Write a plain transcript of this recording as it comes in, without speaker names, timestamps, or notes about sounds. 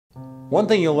One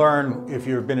thing you'll learn if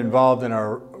you've been involved in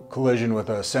a collision with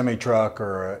a semi-truck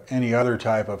or any other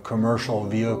type of commercial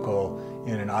vehicle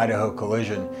in an Idaho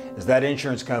collision is that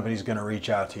insurance company is going to reach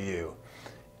out to you.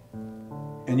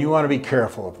 And you want to be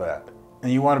careful of that.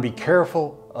 And you want to be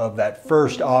careful of that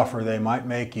first offer they might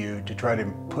make you to try to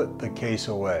put the case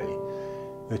away.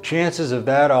 The chances of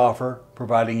that offer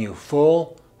providing you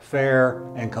full, fair,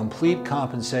 and complete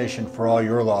compensation for all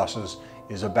your losses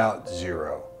is about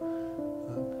zero.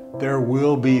 There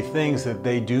will be things that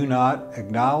they do not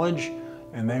acknowledge,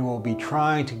 and they will be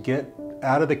trying to get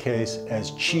out of the case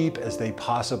as cheap as they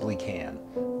possibly can.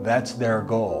 That's their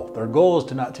goal. Their goal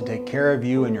is not to take care of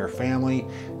you and your family.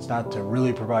 It's not to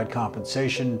really provide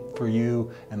compensation for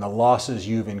you and the losses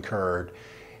you've incurred.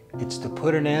 It's to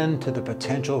put an end to the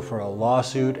potential for a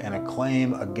lawsuit and a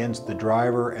claim against the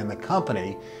driver and the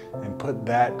company and put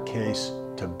that case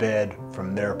to bed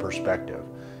from their perspective.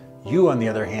 You, on the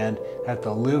other hand, have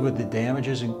to live with the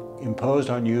damages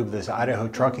imposed on you of this Idaho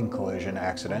trucking collision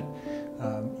accident.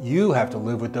 You have to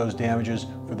live with those damages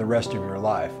for the rest of your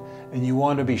life, and you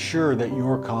want to be sure that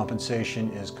your compensation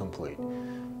is complete.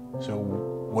 So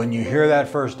when you hear that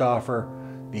first offer,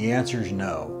 the answer is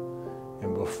no.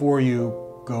 And before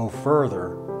you go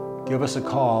further, give us a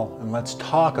call and let's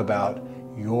talk about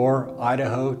your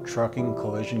Idaho trucking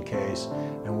collision case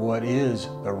and what is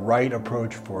the right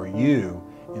approach for you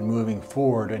in moving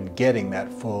forward and getting that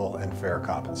full and fair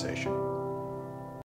compensation.